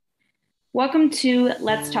Welcome to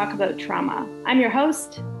Let's Talk About Trauma. I'm your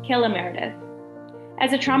host, Kayla Meredith.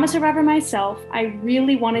 As a trauma survivor myself, I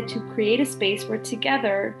really wanted to create a space where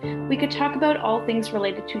together we could talk about all things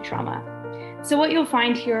related to trauma. So what you'll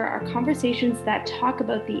find here are conversations that talk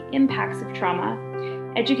about the impacts of trauma,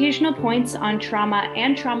 educational points on trauma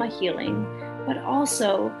and trauma healing, but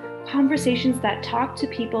also conversations that talk to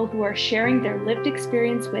people who are sharing their lived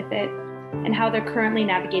experience with it and how they're currently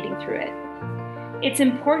navigating through it. It's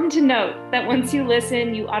important to note that once you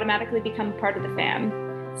listen, you automatically become part of the fam.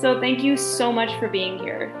 So thank you so much for being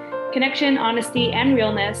here. Connection, honesty, and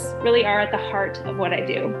realness really are at the heart of what I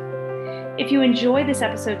do. If you enjoy this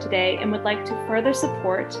episode today and would like to further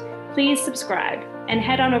support, please subscribe and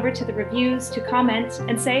head on over to the reviews to comment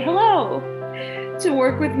and say hello. To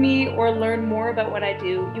work with me or learn more about what I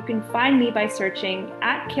do, you can find me by searching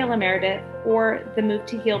at Kayla Meredith or the Move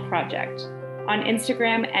to Heal Project on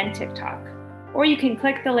Instagram and TikTok. Or you can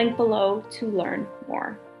click the link below to learn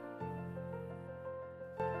more.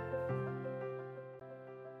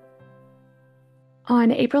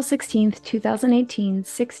 On April 16th, 2018,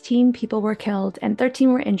 16 people were killed and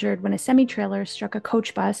 13 were injured when a semi-trailer struck a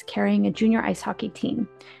coach bus carrying a junior ice hockey team.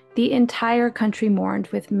 The entire country mourned,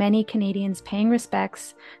 with many Canadians paying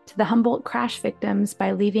respects to the Humboldt crash victims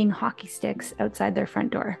by leaving hockey sticks outside their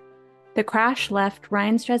front door. The crash left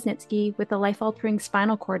Ryan Strasnitsky with a life-altering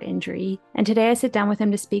spinal cord injury, and today I sit down with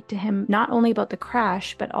him to speak to him not only about the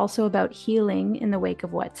crash, but also about healing in the wake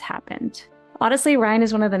of what's happened. Honestly, Ryan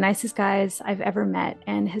is one of the nicest guys I've ever met,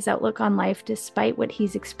 and his outlook on life, despite what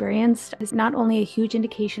he's experienced, is not only a huge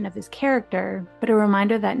indication of his character, but a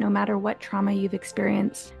reminder that no matter what trauma you've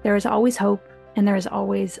experienced, there is always hope and there is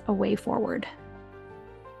always a way forward.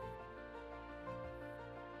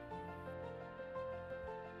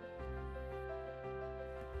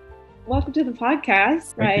 Welcome to the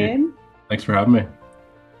podcast, Ryan. Thanks for having me.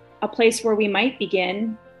 A place where we might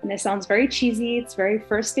begin. And this sounds very cheesy. It's very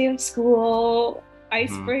first day of school,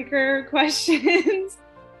 icebreaker questions.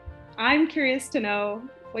 I'm curious to know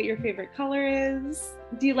what your favorite color is.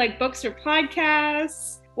 Do you like books or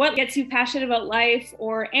podcasts? What gets you passionate about life?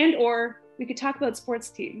 Or we could talk about sports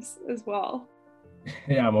teams as well.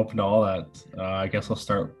 Yeah, I'm open to all that. I guess I'll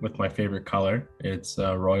start with my favorite color. It's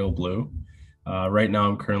royal blue. Right now,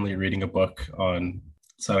 I'm currently reading a book on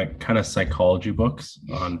kind of psychology books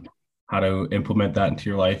on how to implement that into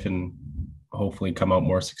your life and hopefully come out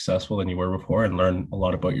more successful than you were before and learn a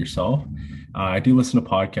lot about yourself. I do listen to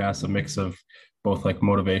podcasts, a mix of both like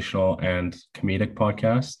motivational and comedic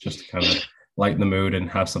podcasts, just to kind of lighten the mood and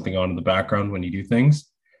have something on in the background when you do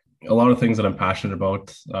things. A lot of things that I'm passionate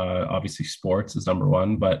about, obviously sports is number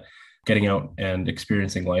one, but getting out and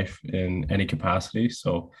experiencing life in any capacity.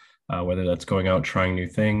 So whether that's going out, trying new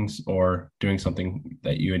things, or doing something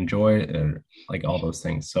that you enjoy, like all those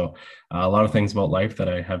things. So a lot of things about life that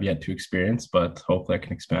I have yet to experience, but hopefully I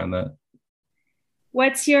can expand that.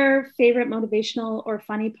 What's your favorite motivational or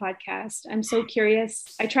funny podcast? I'm so curious.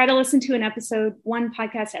 I try to listen to one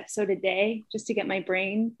podcast episode a day, just to get my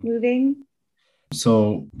brain moving.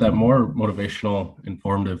 So that more motivational,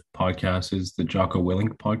 informative podcast is the Jocko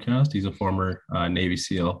Willink podcast. He's a former Navy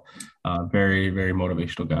SEAL, very, very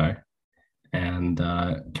motivational guy. And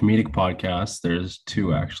comedic podcasts, there's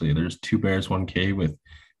two actually. There's Two Bears, One Cave with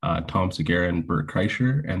Tom Segura and Bert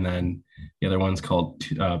Kreischer. And then the other one's called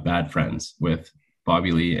Bad Friends with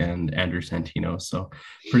Bobby Lee and Andrew Santino. So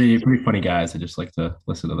pretty funny guys. I just like to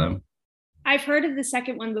listen to them. I've heard of the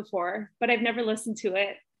second one before, but I've never listened to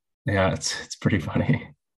it. Yeah, it's pretty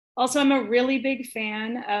funny. Also, I'm a really big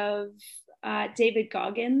fan of David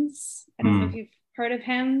Goggins. I don't know if you've heard of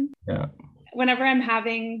him. Yeah. Whenever I'm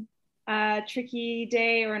having a tricky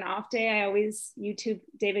day or an off day, I always YouTube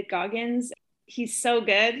David Goggins. He's so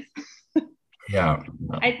good. Yeah.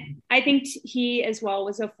 I think he as well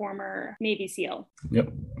was a former Navy SEAL.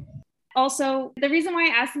 Yep. Also, the reason why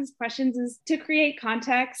I ask these questions is to create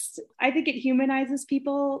context. I think it humanizes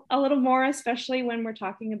people a little more, especially when we're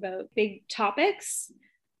talking about big topics.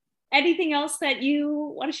 Anything else that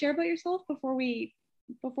you want to share about yourself before we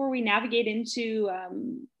navigate into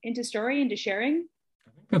story, into sharing?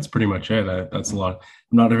 I think that's pretty much it. That's a lot.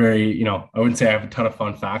 I'm not a very, I wouldn't say I have a ton of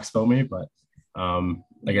fun facts about me, but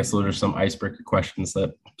I guess those are some icebreaker questions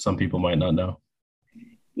that some people might not know.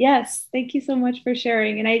 Yes, thank you so much for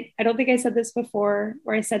sharing. And I don't think I said this before,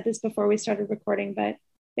 or I said this before we started recording, but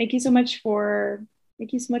thank you so much for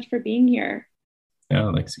being here. Yeah,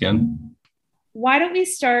 thanks again. Why don't we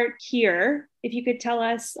start here? If you could tell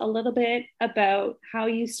us a little bit about how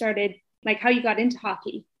you started, like how you got into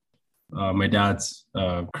hockey. My dad's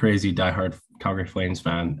a crazy diehard Calgary Flames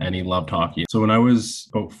fan, and he loved hockey. So when I was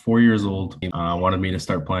about 4 years old, he wanted me to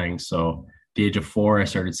start playing. So at the age of four, I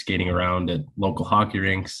started skating around at local hockey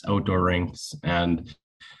rinks, outdoor rinks, and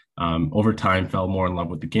over time fell more in love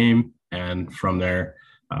with the game. And from there,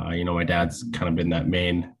 my dad's kind of been that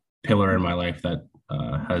main pillar in my life that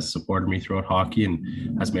has supported me throughout hockey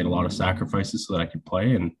and has made a lot of sacrifices so that I could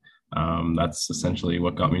play. And that's essentially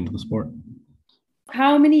what got me into the sport.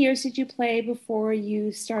 How many years did you play before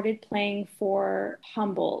you started playing for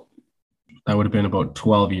Humboldt? That would have been about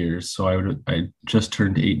 12 years. So I just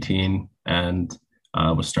turned 18 and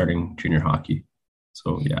was starting junior hockey.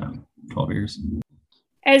 So yeah, 12 years.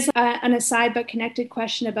 As an aside but connected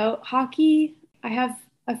question about hockey, I have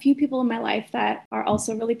a few people in my life that are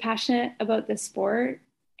also really passionate about this sport.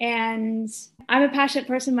 And I'm a passionate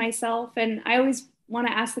person myself. And I always want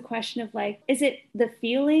to ask the question of like, is it the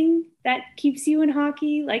feeling that keeps you in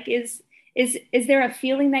hockey? Like, is there a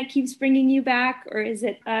feeling that keeps bringing you back, or is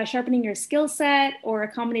it sharpening your skill set, or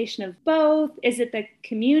a combination of both? Is it the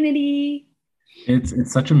community?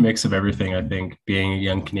 It's such a mix of everything. I think being a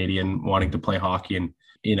young Canadian wanting to play hockey, and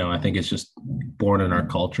I think it's just born in our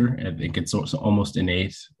culture. I think it's almost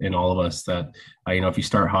innate in all of us that if you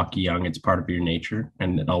start hockey young, it's part of your nature,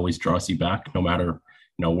 and it always draws you back, no matter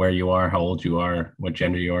where you are, how old you are, what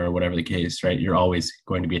gender you are, whatever the case, right? You're always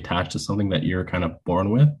going to be attached to something that you're kind of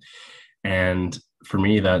born with. And for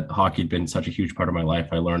me, that hockey had been such a huge part of my life.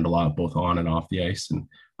 I learned a lot both on and off the ice, and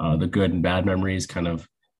the good and bad memories kind of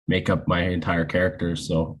make up my entire character.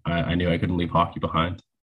 So I knew I couldn't leave hockey behind.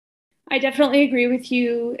 I definitely agree with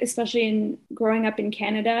you, especially in growing up in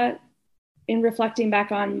Canada. In reflecting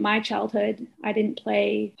back on my childhood, I didn't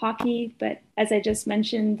play hockey, but as I just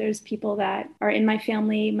mentioned, there's people that are in my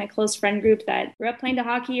family, my close friend group that grew up playing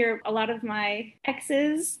hockey, or a lot of my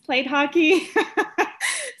exes played hockey.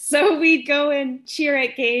 So we'd go and cheer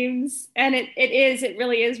at games, and it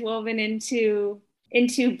really is woven into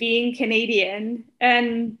being Canadian.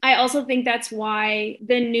 And I also think that's why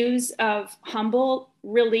the news of Humboldt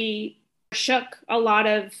really shook a lot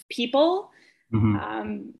of people.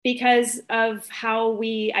 Because of how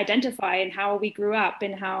we identify and how we grew up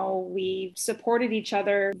and how we supported each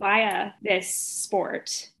other via this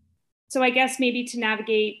sport. So I guess maybe to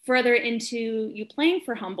navigate further into you playing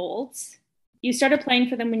for Humboldt, you started playing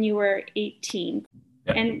for them when you were 18.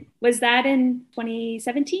 Yeah. And was that in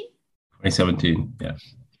 2017? 2017, yeah.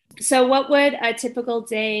 So what would a typical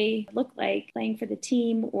day look like playing for the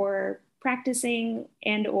team, or practicing,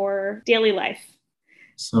 and or daily life?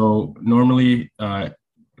 So normally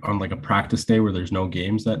on like a practice day where there's no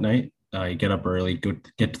games that night, you get up early,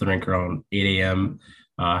 get to the rink around 8 a.m.,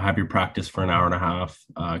 have your practice for an hour and a half,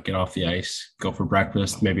 get off the ice, go for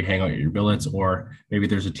breakfast, maybe hang out at your billets, or maybe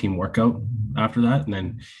there's a team workout after that. And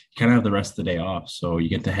then you kind of have the rest of the day off. So you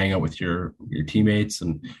get to hang out with your teammates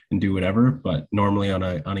and do whatever. But normally on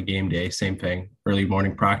a game day, same thing, early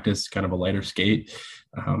morning practice, kind of a lighter skate.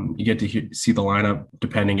 You get to see the lineup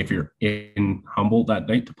depending if you're in Humboldt that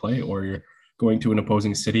night to play or you're going to an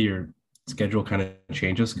opposing city. Your schedule kind of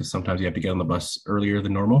changes because sometimes you have to get on the bus earlier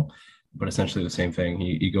than normal, but essentially the same thing.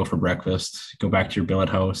 You go for breakfast, go back to your billet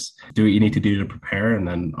house, do what you need to do to prepare, and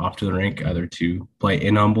then off to the rink, either to play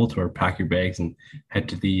in Humboldt or pack your bags and head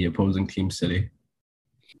to the opposing team city.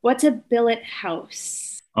 What's a billet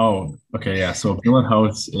house? Oh, okay. Yeah. So a billet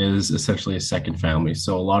house is essentially a second family.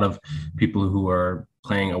 So a lot of people who are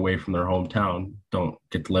playing away from their hometown don't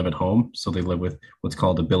get to live at home. So they live with what's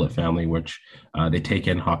called a billet family, which they take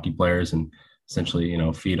in hockey players and essentially,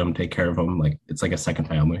 feed them, take care of them. Like it's like a second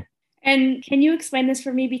family. And can you explain this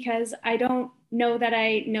for me? Because I don't know that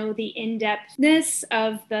I know the in-depthness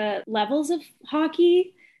of the levels of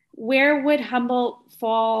hockey. Where would Humboldt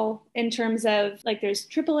fall in terms of, like, there's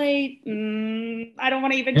AAA? I don't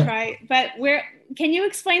want to even try, but where can you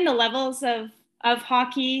explain the levels of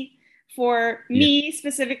hockey for me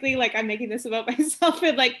specifically? Like, I'm making this about myself,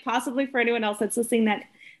 and like possibly for anyone else that's listening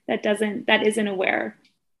that isn't aware.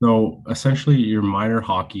 So essentially, your minor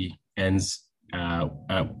hockey ends at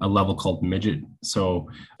a level called midget. So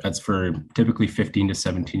that's for typically 15 to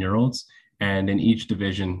 17-year-olds, and in each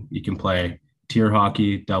division you can play tier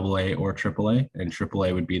hockey, AA or AAA, and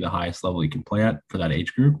AAA would be the highest level you can play at for that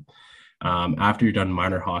age group. After you're done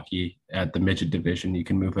minor hockey at the midget division, you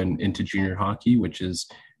can move into junior hockey, which is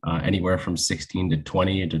anywhere from 16 to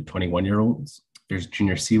 20 to 21-year-olds. There's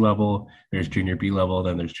junior C level, there's junior B level,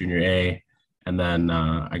 then there's junior A, and then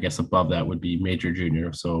I guess above that would be major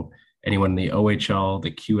junior. So anyone in the OHL,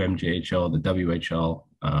 the QMJHL, the WHL,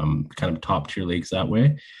 kind of top tier leagues that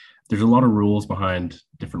way. there's a lot of rules behind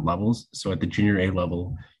different levels. So at the junior A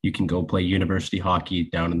level, you can go play university hockey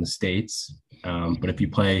down in the States. But if you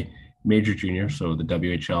play major junior, so the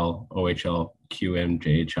WHL, OHL, QM,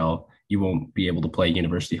 JHL, you won't be able to play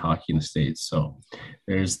university hockey in the States. So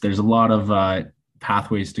there's a lot of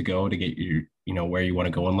pathways to go to get your, where you want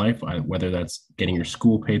to go in life, whether that's getting your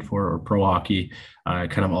school paid for or pro hockey.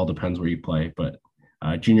 It kind of all depends where you play. But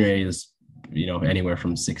junior A is, anywhere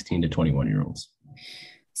from 16 to 21-year-olds.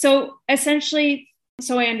 So essentially,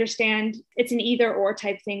 so I understand, it's an either or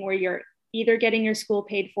type thing where you're either getting your school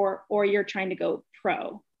paid for or you're trying to go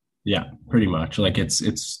pro. Yeah, pretty much. Like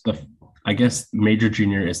I guess major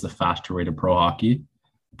junior is the faster way to pro hockey.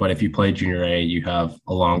 But if you play junior A, you have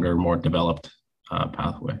a longer, more developed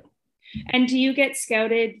pathway. And do you get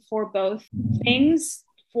scouted for both things,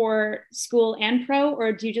 for school and pro,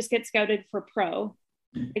 or do you just get scouted for pro,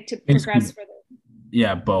 like to progress further?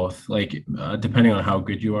 Yeah, both. Like depending on how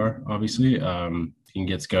good you are, obviously, you can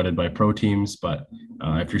get scouted by pro teams. But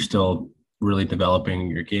if you're still really developing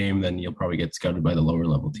your game, then you'll probably get scouted by the lower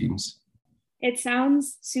level teams. It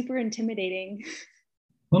sounds super intimidating.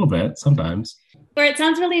 A little bit sometimes. Or it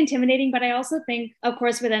sounds really intimidating, but I also think, of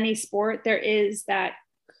course, with any sport, there is that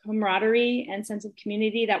camaraderie and sense of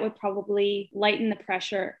community that would probably lighten the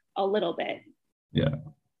pressure a little bit. Yeah.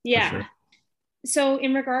 Yeah. Sure. So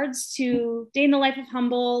in regards to day in the life of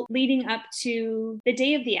Humble leading up to the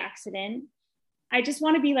day of the accident, I just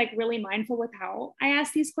want to be like really mindful with how I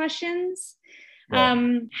ask these questions. Yeah.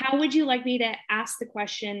 How would you like me to ask the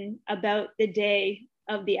question about the day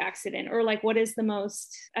of the accident, or like what is the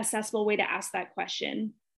most accessible way to ask that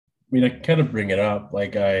question? I mean, I kind of bring it up.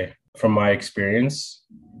 Like from my experience,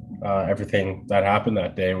 everything that happened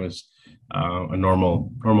that day was a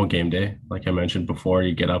normal game day. Like I mentioned before,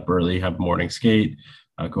 you get up early, have morning skate,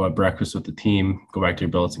 go have breakfast with the team, go back to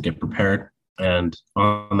your billets and get prepared. And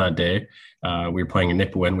on that day, we were playing in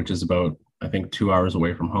Nipawin, which is about, I think, 2 hours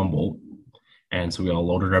away from Humboldt. And so we all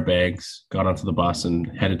loaded our bags, got onto the bus and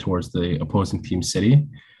headed towards the opposing team city.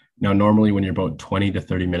 Now, normally when you're about 20 to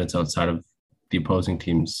 30 minutes outside of the opposing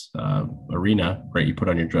team's arena, right, you put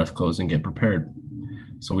on your dress clothes and get prepared.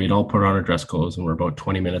 So we had all put on our dress clothes and we're about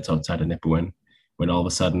 20 minutes outside of Nipawin when all of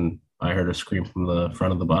a sudden I heard a scream from the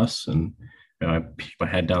front of the bus, and I peeked my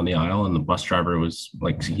head down the aisle, and the bus driver was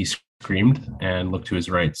like, he screamed and looked to his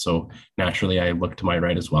right. So naturally I looked to my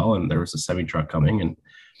right as well, and there was a semi truck coming, and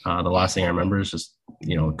the last thing I remember is just,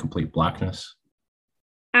 complete blackness.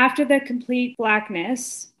 After the complete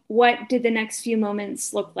blackness, what did the next few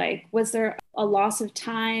moments look like? Was there a loss of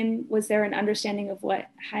time? Was there an understanding of what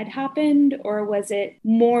had happened? Or was it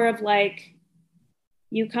more of like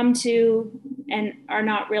you come to and are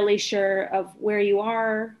not really sure of where you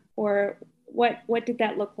are? Or what did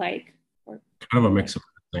that look like? Kind of a mix of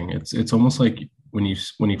everything. It's almost like when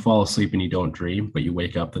you fall asleep and you don't dream, but you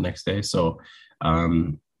wake up the next day. So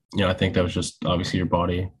I think that was just obviously your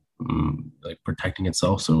body like protecting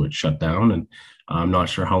itself, so it shut down. And I'm not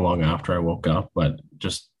sure how long after I woke up, but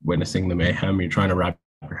just witnessing the mayhem, you're trying to wrap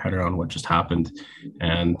your head around what just happened.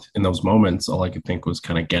 And in those moments, all I could think was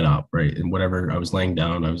kind of get up, right? And whatever I was laying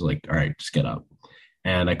down, I was like, all right, just get up.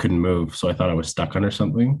 And I couldn't move, so I thought I was stuck under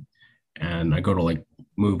something. And I go to like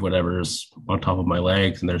move whatever's on top of my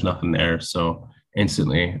legs, and there's nothing there. So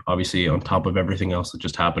instantly, obviously, on top of everything else that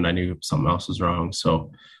just happened, I knew something else was wrong.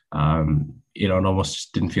 So it almost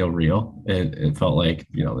just didn't feel real. It felt like,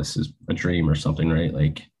 this is a dream or something, right?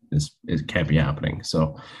 Like it can't be happening.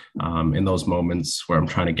 So in those moments where I'm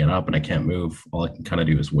trying to get up and I can't move, all I can kind of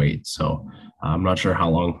do is wait. So I'm not sure how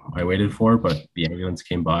long I waited for, but the ambulance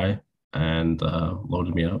came by and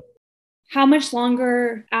loaded me up. How much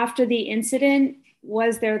longer after the incident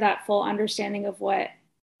was there that full understanding of what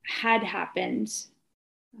had happened?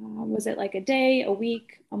 Was it like a day, a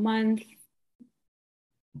week, a month?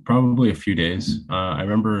 Probably a few days. I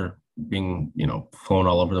remember being, flown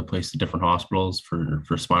all over the place to different hospitals for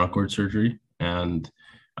spinal cord surgery. And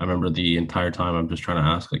I remember the entire time I'm just trying to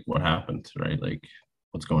ask, like, what happened, right? Like,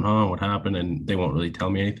 what's going on? What happened? And they won't really tell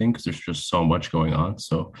me anything because there's just so much going on.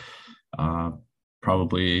 So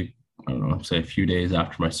probably, I don't know, say a few days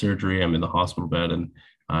after my surgery, I'm in the hospital bed and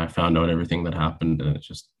I found out everything that happened, and it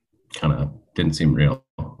just kind of didn't seem real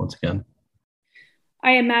once again.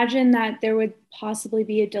 I imagine that there would possibly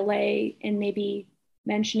be a delay in maybe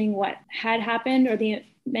mentioning what had happened, or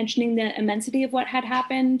mentioning the immensity of what had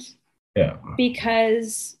happened. Yeah.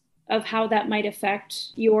 Because of how that might affect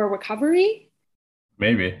your recovery.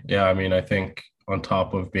 Maybe. Yeah. I mean, I think on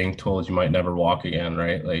top of being told you might never walk again,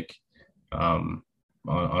 right? Like, on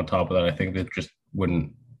top of that, I think that just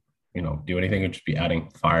wouldn't, do anything. It'd just be adding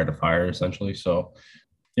fire to fire essentially. So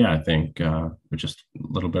yeah, I think with just a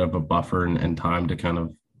little bit of a buffer and time to kind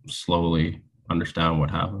of slowly understand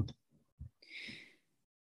what happened.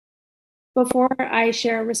 Before I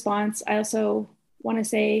share a response, I also want to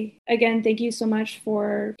say again, thank you so much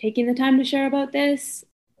for taking the time to share about this.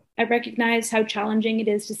 I recognize how challenging it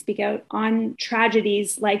is to speak out on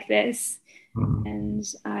tragedies like this. Mhm. And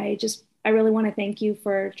I really want to thank you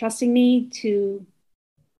for trusting me to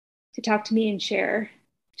talk to me and share.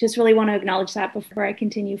 Just really want to acknowledge that before I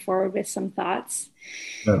continue forward with some thoughts.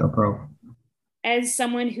 Yeah, no problem. As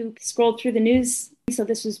someone who scrolled through the news, so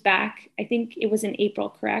this was back, I think it was in April,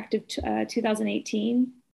 correct, of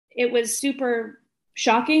 2018. It was super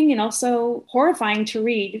shocking and also horrifying to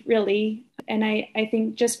read, really. And I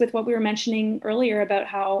think just with what we were mentioning earlier about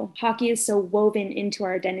how hockey is so woven into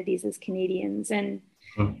our identities as Canadians. And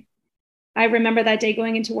Mhm. I remember that day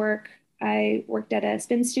going into work. I worked at a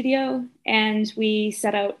spin studio and we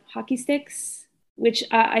set out hockey sticks, which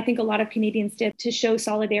I think a lot of Canadians did to show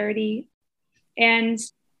solidarity. And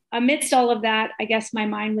amidst all of that, I guess my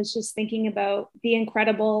mind was just thinking about the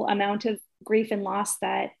incredible amount of grief and loss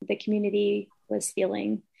that the community was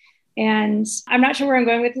feeling. And I'm not sure where I'm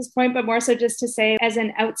going with this point, but more so just to say, as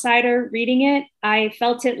an outsider reading it, I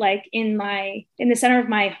felt it like in the center of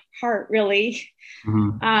my heart, really.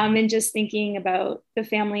 Mhm. And just thinking about the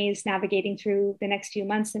families navigating through the next few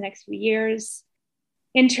months, the next few years.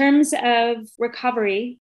 In terms of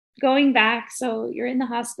recovery, going back, so you're in the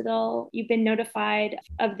hospital, you've been notified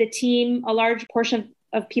of the team, a large portion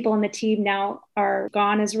of people in the team now are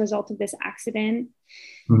gone as a result of this accident.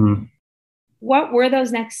 Mhm. What were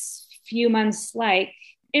those next few months like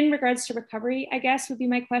in regards to recovery, I guess would be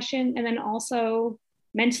my question. And then also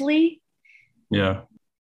mentally, Yeah.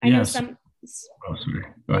 I know Yes. some, Oh, sorry.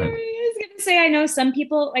 Go I ahead. was going to say, I know some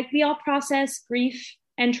people, like we all process grief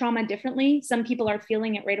and trauma differently. Some people are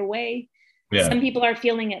feeling it right away. Yeah. Some people are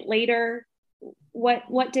feeling it later.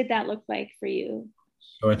 What did that look like for you?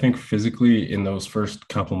 So I think physically in those first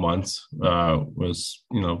couple months was,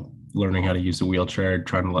 learning how to use a wheelchair,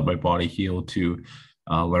 trying to let my body heal to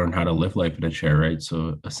learn how to live life in a chair, right?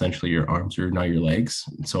 So essentially your arms are now your legs.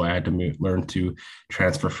 So I had to learn to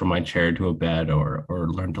transfer from my chair to a bed or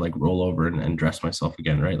learn to like roll over and dress myself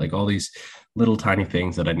again, right? Like all these little tiny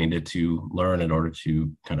things that I needed to learn in order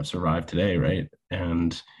to kind of survive today, right?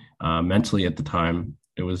 And mentally at the time,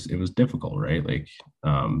 it was difficult, right? Like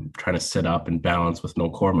trying to sit up and balance with no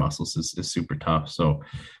core muscles is super tough. So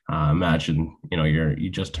imagine, you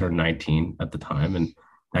just turned 19 at the time, and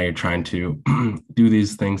now you're trying to do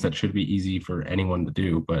these things that should be easy for anyone to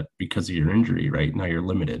do, but because of your injury, right now you're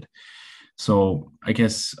limited. So I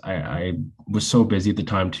guess I was so busy at the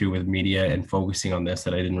time too with media and focusing on this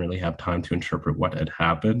that I didn't really have time to interpret what had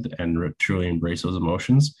happened and truly embrace those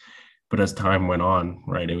emotions. But as time went on,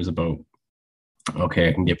 right, it was about okay,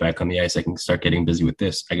 I can get back on the ice. I can start getting busy with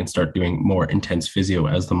this. I can start doing more intense physio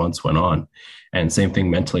as the months went on. And same thing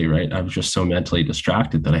mentally, right? I was just so mentally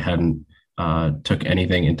distracted that I hadn't took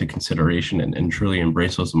anything into consideration and truly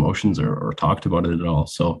embraced those emotions or talked about it at all.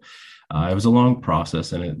 So it was a long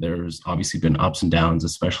process, and there's obviously been ups and downs,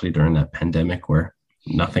 especially during that pandemic where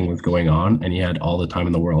nothing was going on and you had all the time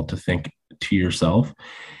in the world to think to yourself.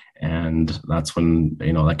 And that's when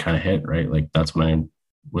that kind of hit, right? Like that's when I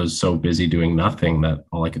was so busy doing nothing that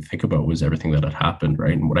all I could think about was everything that had happened,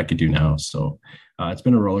 right, and what I could do now. So it's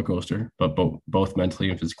been a roller coaster, but both mentally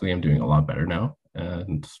and physically, I'm doing a lot better now,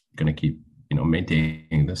 and going to keep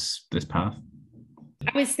maintaining this path.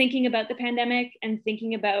 I was thinking about the pandemic and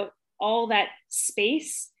thinking about all that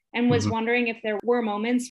space and was Mm-hmm. wondering if there were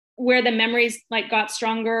moments where the memories like got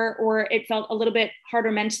stronger or it felt a little bit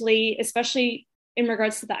harder mentally, especially in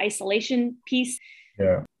regards to the isolation piece.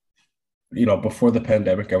 Yeah. Before the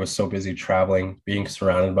pandemic, I was so busy traveling, being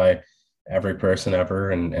surrounded by every person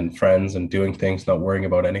ever and friends and doing things, not worrying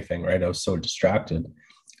about anything, right? I was so distracted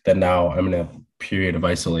that now I'm in a period of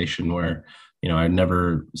isolation where, I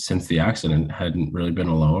never, since the accident, hadn't really been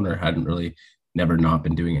alone or hadn't really never not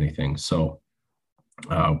been doing anything. So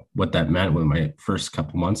what that meant, what my first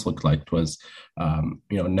couple months looked like was,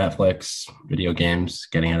 Netflix, video games,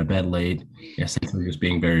 getting out of bed late, essentially just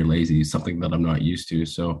being very lazy, something that I'm not used to.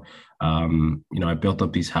 So, I built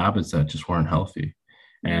up these habits that just weren't healthy.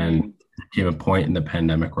 And Mm. there came a point in the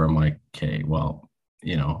pandemic where I'm like, okay, well,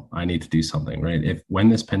 I need to do something, right? If when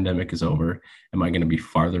this pandemic is over, am I going to be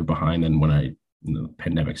farther behind than when the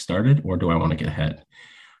pandemic started, or do I want to get ahead?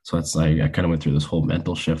 So it's like I kind of went through this whole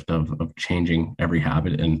mental shift of changing every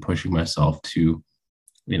habit and pushing myself to,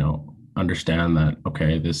 understand that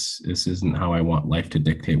okay, this isn't how I want life to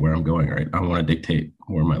dictate where I'm going, right? I want to dictate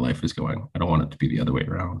where my life is going. I don't want it to be the other way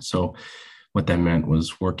around. So what that meant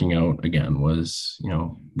was working out again, was,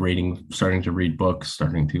 reading, starting to read books,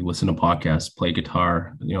 starting to listen to podcasts, play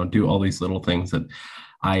guitar, do all these little things that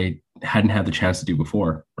I hadn't had the chance to do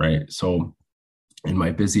before. Right. So in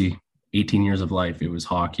my busy 18 years of life, it was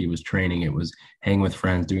hockey, it was training, it was hanging with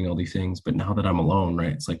friends, doing all these things. But now that I'm alone,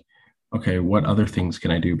 right, it's like, okay, what other things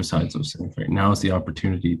can I do besides those things? Right now is the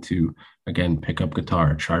opportunity to, again, pick up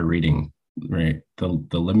guitar, try reading. Right, the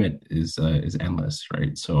limit is endless.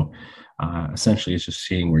 Right, so essentially, it's just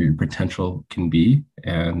seeing where your potential can be,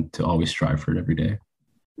 and to always strive for it every day.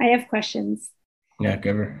 I have questions. Yeah,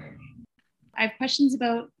 give her. I have questions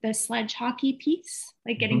about the sledge hockey piece,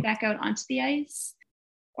 like getting back out onto the ice.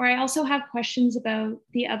 Or I also have questions about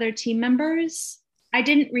the other team members. I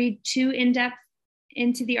didn't read too in depth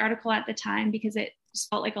into the article at the time because it just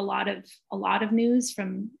felt like a lot of news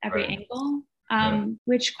from every angle.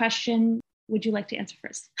 Which question would you like to answer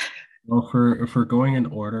first? Well, for going in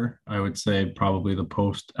order, I would say probably the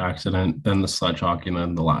post accident, then the sledge hockey, and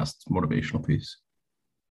then the last motivational piece.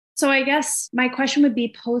 So I guess my question would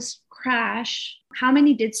be post crash, how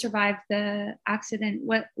many did survive the accident?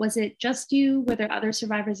 What was it, just you? Were there other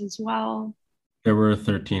survivors as well? There were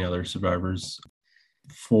 13 other survivors.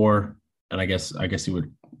 Four, and I guess you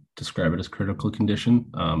would describe it as critical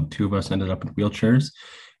condition. Two of us ended up in wheelchairs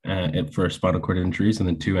for spinal cord injuries, and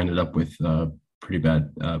then two ended up with pretty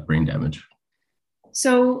bad brain damage.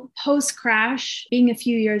 So post crash, being a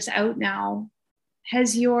few years out now,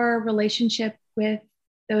 has your relationship with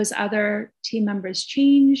those other team members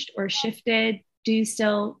changed or shifted? Do you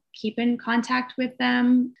still keep in contact with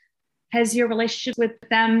them? Has your relationship with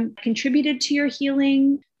them contributed to your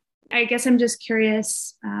healing? I guess I'm just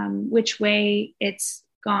curious which way it's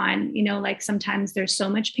gone. Like sometimes there's so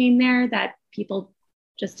much pain there that people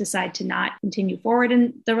just decide to not continue forward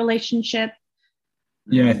in the relationship.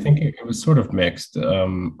 Yeah, I think it was sort of mixed.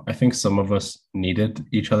 I think some of us needed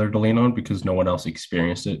each other to lean on because no one else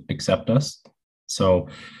experienced it except us. So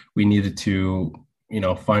we needed to,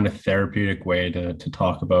 find a therapeutic way to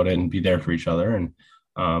talk about it and be there for each other. And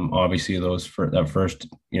obviously, that first,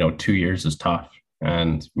 2 years is tough.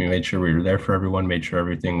 And we made sure we were there for everyone, made sure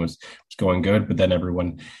everything was going good. But then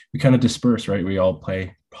we kind of dispersed, right? We all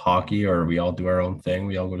play hockey, or we all do our own thing.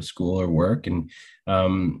 We all go to school or work. And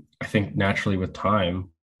I think naturally with time,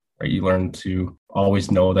 right, you learn to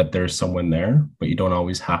always know that there's someone there, but you don't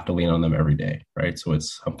always have to lean on them every day, right? So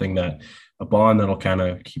it's something a bond that'll kind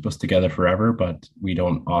of keep us together forever, but we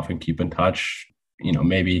don't often keep in touch.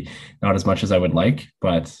 Maybe not as much as I would like,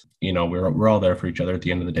 but we're all there for each other at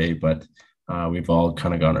the end of the day. But we've all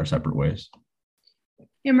kind of gone our separate ways.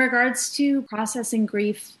 In regards to processing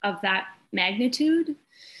grief of that magnitude,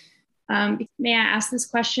 may I ask this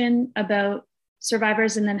question about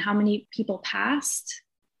survivors and then how many people passed?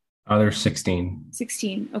 There's 16.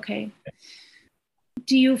 16, okay.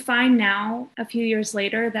 Do you find now, a few years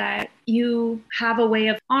later, that you have a way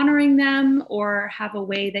of honoring them or have a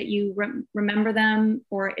way that you remember them?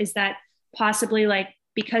 Or is that possibly like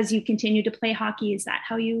because you continue to play hockey, is that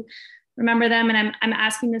how you remember them? And I'm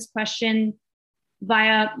asking this question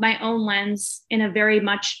via my own lens in a very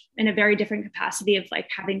different capacity of like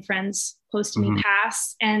having friends close to me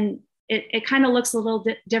pass. And it kind of looks a little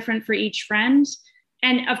different for each friend.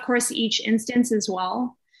 And of course, each instance as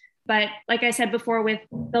well. But like I said before, with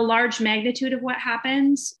the large magnitude of what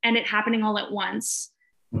happens and it happening all at once,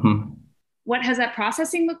 what has that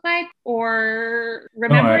processing look like or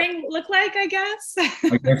remembering look like, I guess?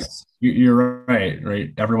 I guess you're right,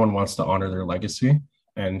 right? Everyone wants to honor their legacy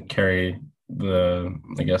and carry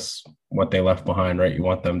what they left behind, right? You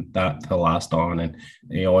want them that to last on, and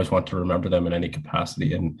you always want to remember them in any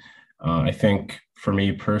capacity. And I think for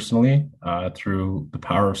me personally, through the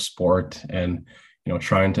power of sport and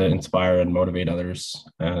trying to inspire and motivate others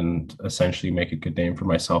and essentially make a good name for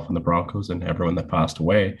myself and the Broncos and everyone that passed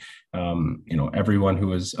away. Everyone who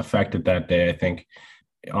was affected that day, I think,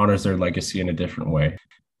 honors their legacy in a different way.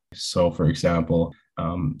 So, for example,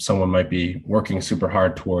 someone might be working super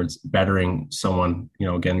hard towards bettering someone,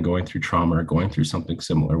 again, going through trauma or going through something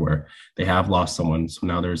similar where they have lost someone. So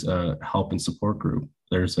now there's a help and support group.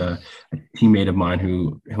 There's a teammate of mine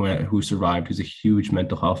who survived, who's a huge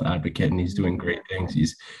mental health advocate, and he's doing great things.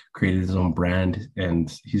 He's created his own brand,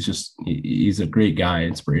 and he's a great guy,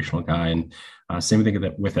 inspirational guy. And same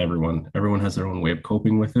thing with everyone. Everyone has their own way of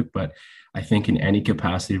coping with it, but I think in any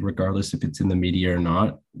capacity, regardless if it's in the media or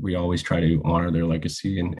not, we always try to honor their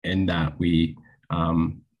legacy, and in that we,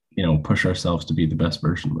 push ourselves to be the best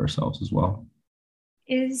version of ourselves as well.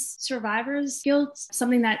 Is survivor's guilt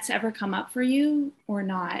something that's ever come up for you or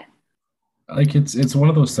not? Like it's one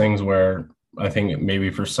of those things where I think maybe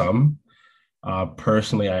for some,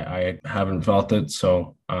 Personally, I haven't felt it.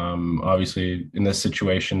 So obviously, in this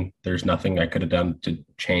situation, there's nothing I could have done to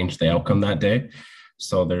change the outcome that day.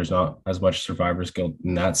 So there's not as much survivor's guilt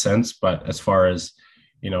in that sense. But as far as,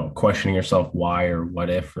 questioning yourself why or what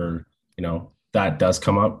if, or, that does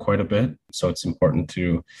come up quite a bit. So it's important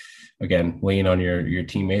to, again, lean on your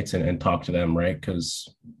teammates and talk to them, right? Because,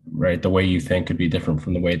 right, the way you think could be different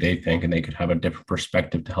from the way they think, and they could have a different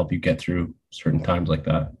perspective to help you get through certain times like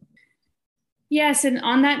that. Yes, and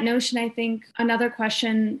on that notion, I think another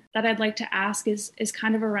question that I'd like to ask is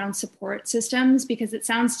kind of around support systems, because it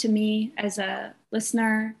sounds to me as a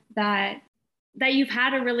listener that you've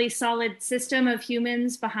had a really solid system of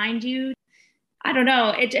humans behind you. I don't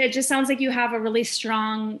know, it just sounds like you have a really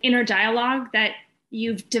strong inner dialogue that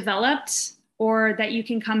you've developed or that you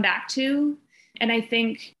can come back to. And I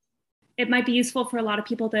think it might be useful for a lot of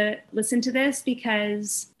people to listen to this,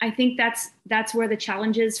 because I think that's where the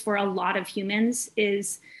challenge is for a lot of humans.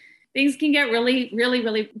 Is things can get really, really,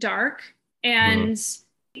 really dark. And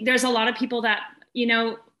there's a lot of people that,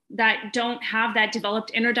 that don't have that developed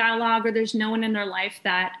inner dialogue, or there's no one in their life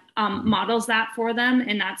that models that for them.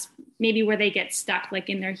 And that's maybe where they get stuck, like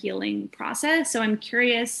in their healing process. So I'm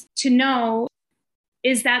curious to know,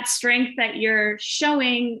 is that strength that you're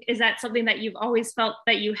showing, is that something that you've always felt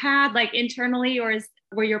that you had, like internally, or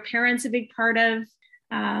were your parents a big part of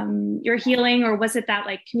your healing, or was it that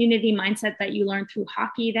like community mindset that you learned through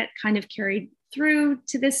hockey that kind of carried through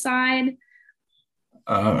to this side?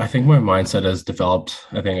 I think my mindset has developed,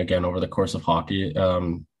 I think, again, over the course of hockey.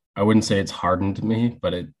 I wouldn't say it's hardened me,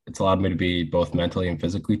 but it's allowed me to be both mentally and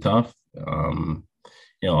physically tough.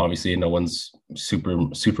 Obviously no one's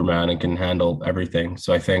Superman and can handle everything.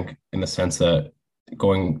 So I think, in the sense that,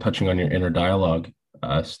 touching on your inner dialogue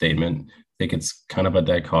statement, I think it's kind of a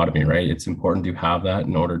dichotomy, right? It's important to have that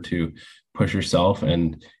in order to push yourself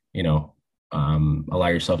and, allow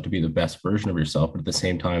yourself to be the best version of yourself. But at the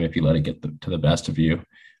same time, if you let it get to the best of you,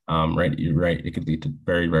 right, you're right, it could lead to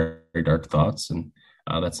very, very dark thoughts. And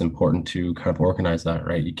that's important to kind of organize that,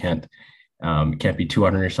 right? You can't be too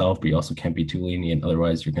hard on yourself, but you also can't be too lenient.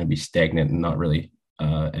 Otherwise, you're going to be stagnant and not really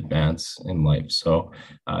advance in life. So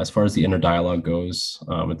as far as the inner dialogue goes,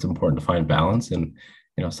 it's important to find balance. And,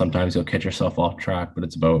 sometimes you'll catch yourself off track, but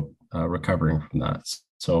it's about recovering from that.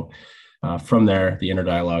 So from there, the inner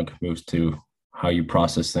dialogue moves to how you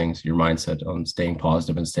process things, your mindset on staying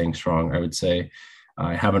positive and staying strong. I would say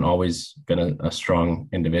I haven't always been a strong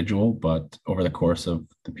individual, but over the course of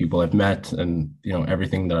the people I've met and,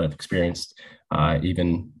 everything that I've experienced,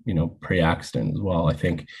 even, pre-accident as well, I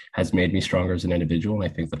think has made me stronger as an individual.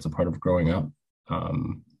 And I think that's a part of growing up.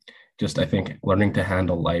 I think learning to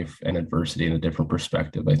handle life and adversity in a different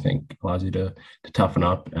perspective, I think allows you to toughen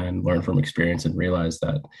up and learn from experience and realize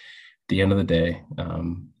that at the end of the day,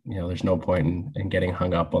 there's no point in getting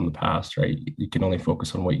hung up on the past, right? You can only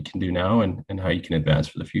focus on what you can do now and how you can advance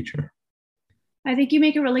for the future. I think you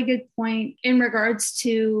make a really good point in regards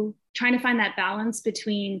to trying to find that balance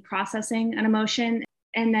between processing an emotion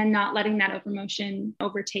and then not letting that emotion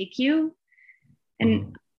overtake you.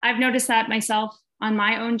 And I've noticed that myself on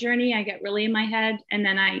my own journey. I get really in my head, and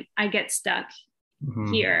then I get stuck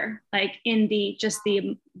here, like in the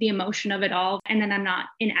emotion of it all. And then I'm not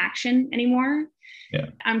in action anymore. Yeah.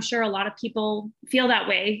 I'm sure a lot of people feel that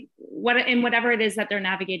way, whatever it is that they're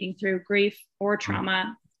navigating through, grief or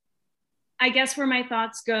trauma. I guess where my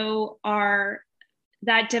thoughts go are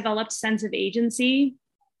that developed sense of agency.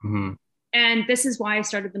 And this is why I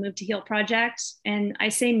started the Move to Heal project. And I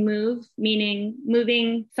say move, meaning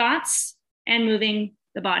moving thoughts and moving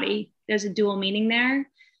the body. There's a dual meaning there.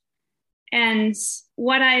 And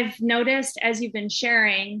what I've noticed as you've been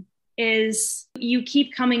sharing is you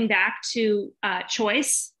keep coming back to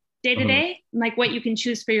choice day to day, like what you can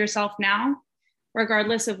choose for yourself now,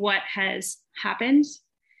 regardless of what has happened.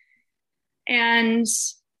 And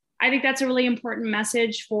I think that's a really important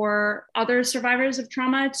message for other survivors of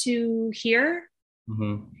trauma to hear.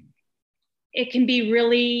 It can be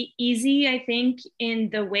really easy, I think, in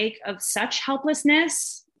the wake of such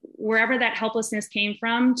helplessness, wherever that helplessness came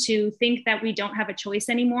from, to think that we don't have a choice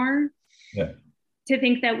anymore. Yeah. To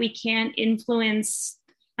think that we can't influence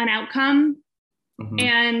an outcome.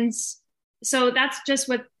 And so that's just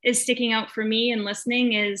what is sticking out for me in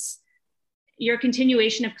listening, is your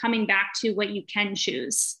continuation of coming back to what you can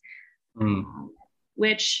choose,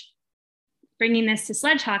 which, bringing this to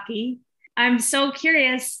sledge hockey, I'm so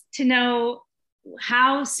curious to know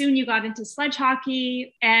how soon you got into sledge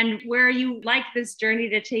hockey and where you like this journey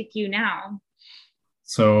to take you now.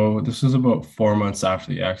 So this was about 4 months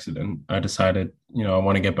after the accident. I decided, I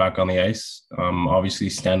want to get back on the ice. Obviously,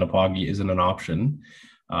 stand-up hockey isn't an option.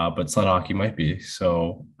 but sled hockey might be.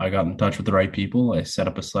 So I got in touch with the right people. I set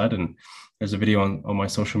up a sled, and there's a video on my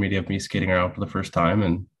social media of me skating around for the first time,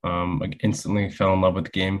 and I instantly fell in love with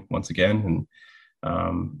the game once again.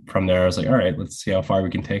 And from there, I was like, all right, let's see how far we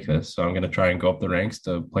can take this. So I'm going to try and go up the ranks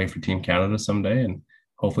to play for Team Canada someday, and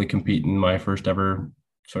hopefully compete in my first ever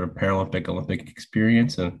sort of Paralympic Olympic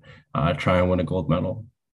experience, and try and win a gold medal.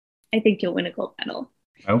 I think you'll win a gold medal.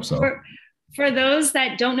 I hope so. For those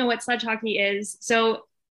that don't know what sledge hockey is, so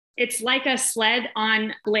it's like a sled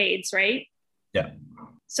on blades, right? Yeah.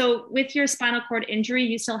 So with your spinal cord injury,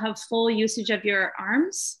 you still have full usage of your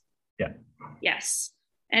arms? Yeah. Yes.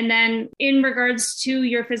 And then in regards to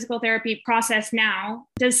your physical therapy process now,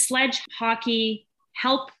 does sledge hockey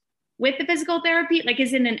help with the physical therapy? Like,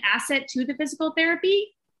 is it an asset to the physical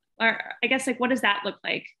therapy? Or I guess, like, what does that look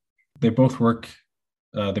like? They both work.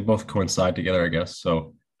 They both coincide together, I guess.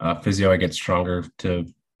 So physio, I get stronger to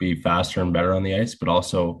be faster and better on the ice, but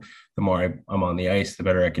also the more I'm on the ice, the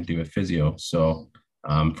better I can do with physio. So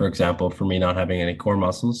for example, for me not having any core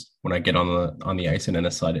muscles, when I get on the ice and in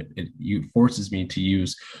a sled, it forces me to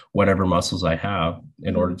use whatever muscles I have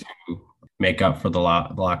in order to make up for the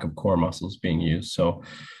lack of core muscles being used. So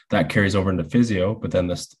that carries over into physio, but then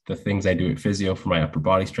the things I do at physio for my upper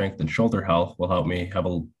body strength and shoulder health will help me have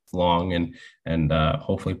a long and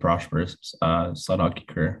hopefully prosperous sled hockey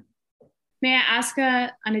career. May I ask an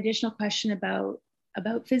additional question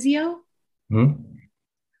about physio? Mm-hmm.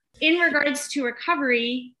 In regards to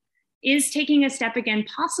recovery, is taking a step again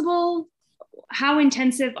possible? How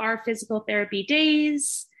intensive are physical therapy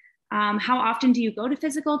days? How often do you go to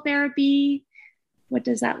physical therapy? What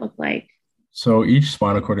does that look like? So each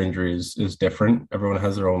spinal cord injury is different. Everyone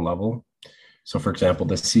has their own level. So for example,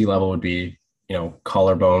 the C level would be,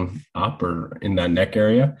 collarbone up or in that neck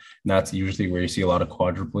area. And that's usually where you see a lot of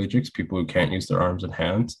quadriplegics, people who can't use their arms and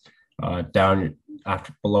hands. Down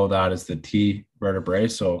below that is the T vertebrae.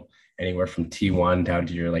 So anywhere from T1 down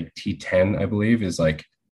to your like T10, I believe, is like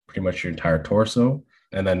pretty much your entire torso.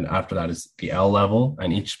 And then after that is the L level,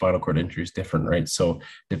 and each spinal cord injury is different, right? So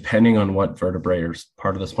depending on what vertebrae or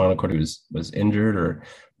part of the spinal cord was injured, or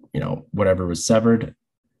whatever was severed,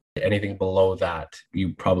 anything below that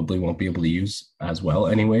you probably won't be able to use as well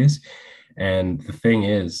anyways. And the thing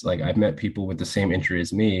is, like, I've met people with the same injury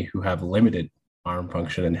as me who have limited arm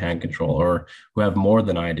function and hand control, or who have more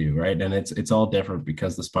than I do, right? And it's all different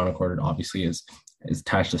because the spinal cord obviously is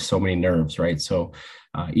attached to so many nerves, right? So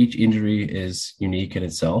each injury is unique in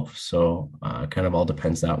itself. So kind of all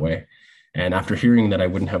depends that way. And after hearing that I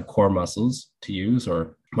wouldn't have core muscles to use,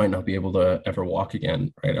 or might not be able to ever walk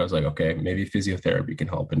again, right, I was like, okay, maybe physiotherapy can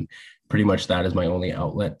help. And pretty much that is my only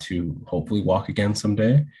outlet to hopefully walk again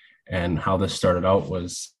someday. And how this started out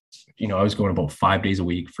was, I was going about 5 days a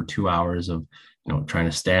week for 2 hours of, trying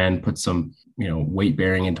to stand, put some, weight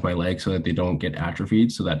bearing into my legs so that they don't get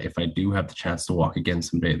atrophied, so that if I do have the chance to walk again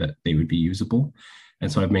someday, that they would be usable.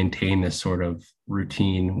 And so I've maintained this sort of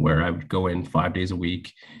routine where I would go in 5 days a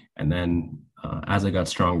week. And then as I got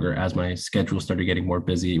stronger, as my schedule started getting more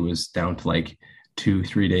busy, it was down to like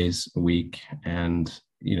 2-3 days a week. And,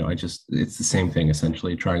 it's the same thing,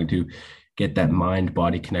 essentially trying to get that mind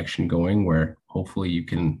body connection going, where hopefully you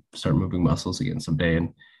can start moving muscles again someday.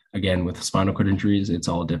 And again, with spinal cord injuries, it's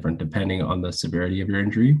all different depending on the severity of your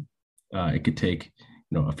injury. It could take,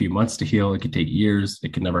 a few months to heal. It could take years.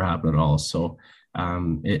 It could never happen at all. So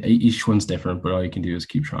each one's different, but all you can do is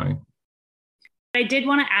keep trying. I did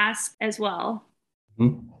want to ask as well,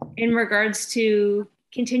 in regards to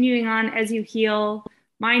continuing on as you heal,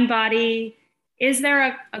 mind, body, is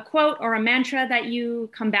there a quote or a mantra that you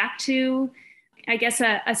come back to? I guess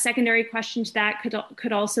a secondary question to that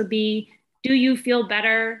could also be, do you feel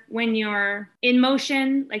better when you're in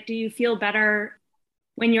motion? Like, do you feel better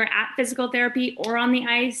when you're at physical therapy or on the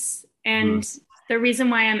ice? And the reason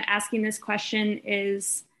why I'm asking this question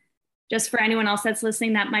is just for anyone else that's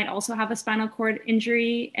listening that might also have a spinal cord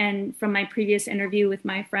injury. And from my previous interview with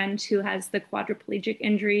my friend who has the quadriplegic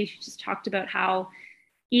injury, she just talked about how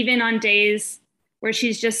even on days where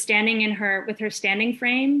she's just standing with her standing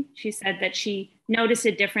frame, she said that she noticed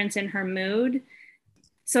a difference in her mood.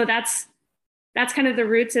 So that's kind of the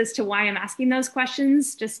roots as to why I'm asking those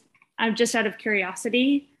questions, just out of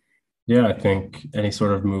curiosity. Yeah, I think any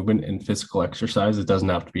sort of movement and physical exercise, it doesn't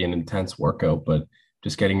have to be an intense workout, but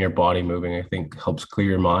just getting your body moving, I think, helps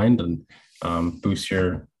clear your mind and boost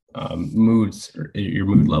your moods, or your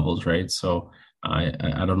mood levels, right? So I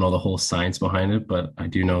don't know the whole science behind it, but I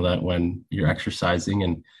do know that when you're exercising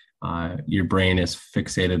and your brain is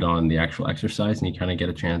fixated on the actual exercise, and you kind of get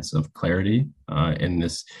a chance of clarity in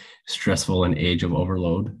this stressful and age of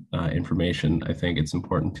overload information, I think it's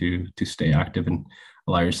important to stay active. And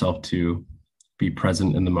allow yourself to be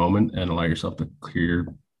present in the moment and allow yourself to clear your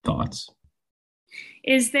thoughts.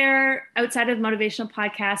 Is there, outside of motivational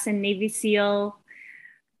podcasts and Navy SEAL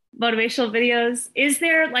motivational videos, is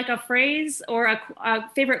there like a phrase or a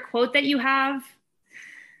favorite quote that you have?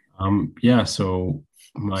 Yeah, so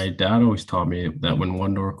my dad always taught me that when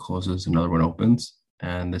one door closes, another one opens.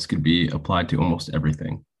 And this could be applied to almost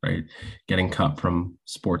everything, right? Getting cut from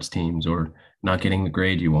sports teams or not getting the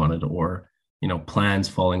grade you wanted or, plans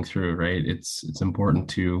falling through, right? It's important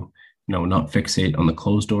to, not fixate on the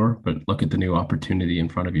closed door, but look at the new opportunity in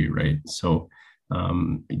front of you, right? So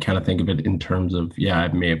you kind of think of it in terms of, yeah, I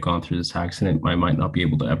may have gone through this accident. I might not be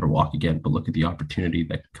able to ever walk again, but look at the opportunity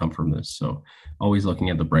that could come from this. So always looking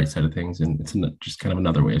at the bright side of things. And it's just kind of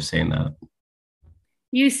another way of saying that.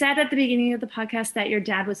 You said at the beginning of the podcast that your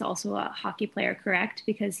dad was also a hockey player, correct?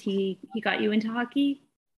 Because he got you into hockey.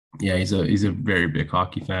 Yeah, he's a very big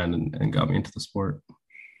hockey fan and got me into the sport.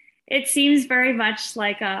 It seems very much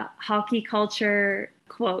like a hockey culture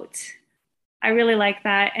quote. I really like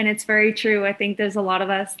that. And it's very true. I think there's a lot of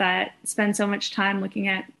us that spend so much time looking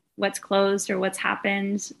at what's closed or what's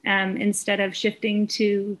happened instead of shifting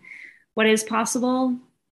to what is possible.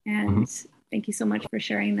 And Mhm. thank you so much for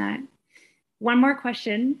sharing that. One more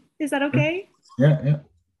question. Is that okay? Yeah, yeah.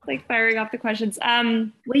 Like firing off the questions.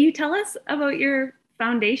 Will you tell us about your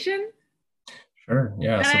foundation Sure.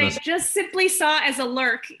 Yeah. that So I this, just simply saw as a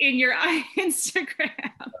lurk in your Instagram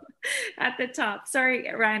at the top?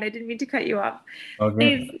 Sorry, Ryan, I didn't mean to cut you off. oh, good.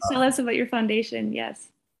 Please tell us about your foundation. Yes.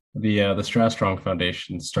 The Strat Strong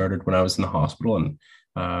Foundation started when I was in the hospital,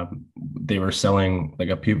 and they were selling like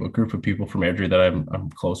a group of people from Airdrie that I'm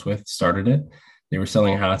close with started it. They were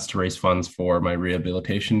selling hats to raise funds for my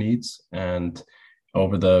rehabilitation needs, and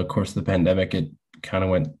over the course of the pandemic, it kind of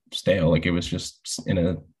went stale. Like it was just in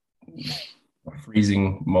a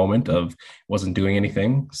freezing moment of wasn't doing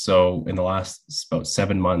anything. So in the last about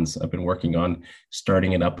 7 months, I've been working on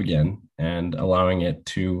starting it up again and allowing it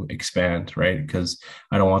to expand, right? Because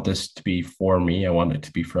I don't want this to be for me. I want it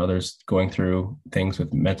to be for others going through things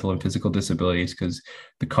with mental and physical disabilities because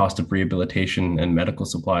the cost of rehabilitation and medical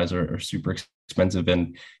supplies are super expensive.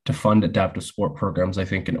 And to fund adaptive sport programs, I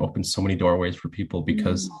think can open so many doorways for people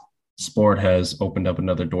because sport has opened up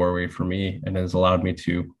another doorway for me and has allowed me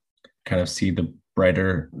to kind of see the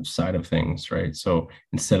brighter side of things, right? So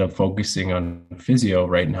instead of focusing on physio,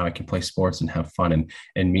 right now I can play sports and have fun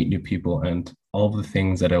and meet new people and all the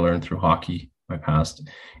things that I learned through hockey, my past,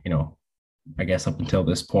 you know, I guess up until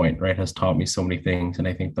this point, right, has taught me so many things. And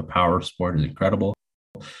I think the power of sport is incredible.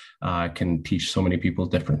 Can teach so many people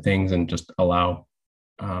different things and just allow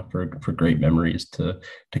for great memories to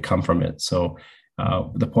come from it. So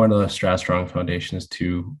the point of the Strat Strong Foundation is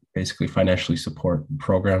to basically financially support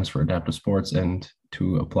programs for adaptive sports and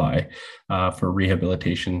to apply for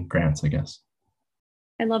rehabilitation grants, I guess.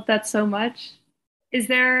 I love that so much. Is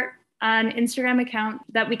there an Instagram account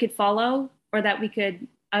that we could follow or that we could,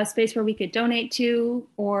 a space where we could donate to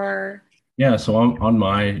or? Yeah, so on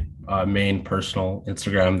my main personal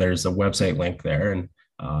Instagram, there's a website link there, and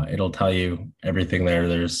it'll tell you everything there.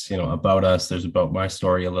 There's about us, there's about my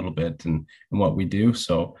story a little bit, and what we do.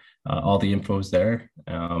 So all the info is there.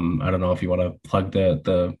 I don't know if you want to plug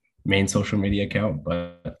the main social media account,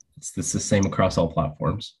 but it's the same across all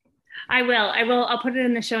platforms. I will. I will. I'll put it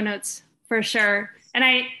in the show notes for sure. And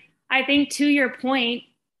I think to your point,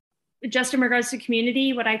 just in regards to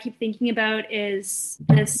community, what I keep thinking about is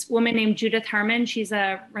this woman named Judith Harmon. She's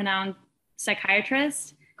a renowned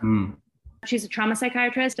psychiatrist. Mm, She's a trauma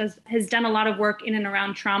psychiatrist, has done a lot of work in and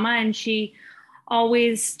around trauma. And she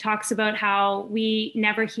always talks about how we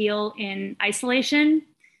never heal in isolation.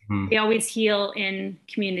 We mm, always heal in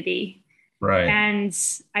community. right. And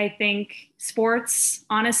I think sports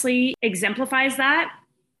honestly exemplifies that.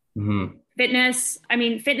 Mm, Fitness, I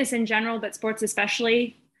mean, fitness in general, but sports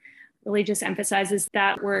especially, really just emphasizes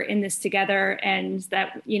that we're in this together and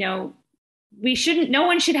that, no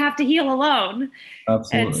one should have to heal alone.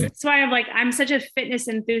 absolutely. That's why I'm such a fitness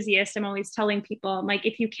enthusiast. I'm always telling people, I'm like,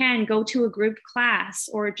 if you can go to a group class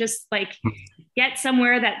or just like get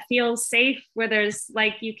somewhere that feels safe, where there's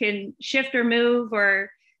like, you can shift or move or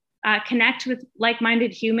connect with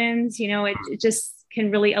like-minded humans, it just can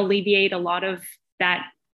really alleviate a lot of that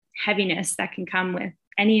heaviness that can come with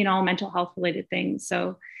any and all mental health related things.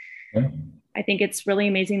 So Yeah. I think it's really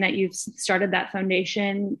amazing that you've started that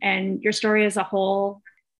foundation and your story as a whole.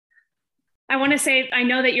 I want to say, I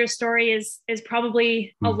know that your story is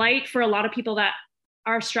probably a Mm, light for a lot of people that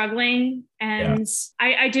are struggling. yeah. And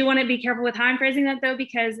I do want to be careful with how I'm phrasing that though,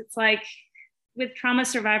 because it's like with trauma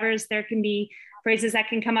survivors, there can be phrases that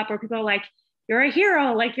can come up where people are like, you're a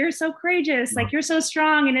hero, like you're so courageous, like you're so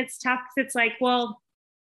strong. And it's tough. It's like, well,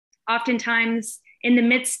 oftentimes in the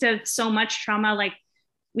midst of so much trauma, like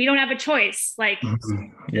we don't have a choice. Like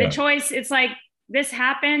the choice, it's like this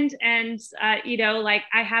happened, and like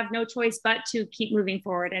I have no choice but to keep moving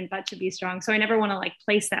forward and but to be strong. So I never want to like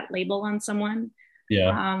place that label on someone.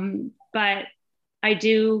 But I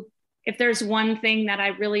do, if there's one thing that I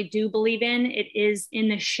really do believe in, it is in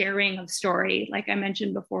the sharing of story. Like I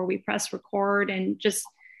mentioned before we press record, and just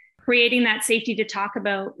creating that safety to talk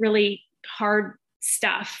about really hard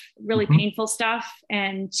stuff, really painful stuff,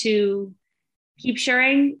 and to keep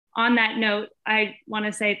sharing. On that note, I want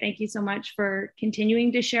to say thank you so much for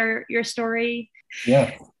continuing to share your story.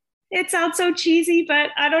 Yeah. It sounds so cheesy,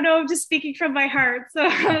 but I don't know, I'm just speaking from my heart. So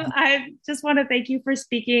I just want to thank you for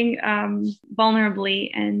speaking vulnerably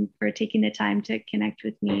and for taking the time to connect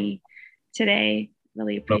with me today.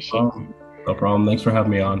 Really appreciate it. No problem. Thanks for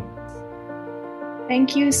having me on.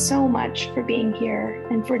 Thank you so much for being here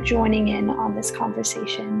and for joining in on this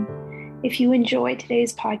conversation. If you enjoyed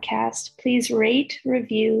today's podcast, please rate,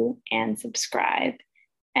 review, and subscribe.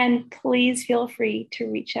 And please feel free to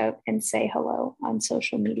reach out and say hello on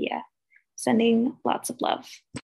social media. Sending lots of love.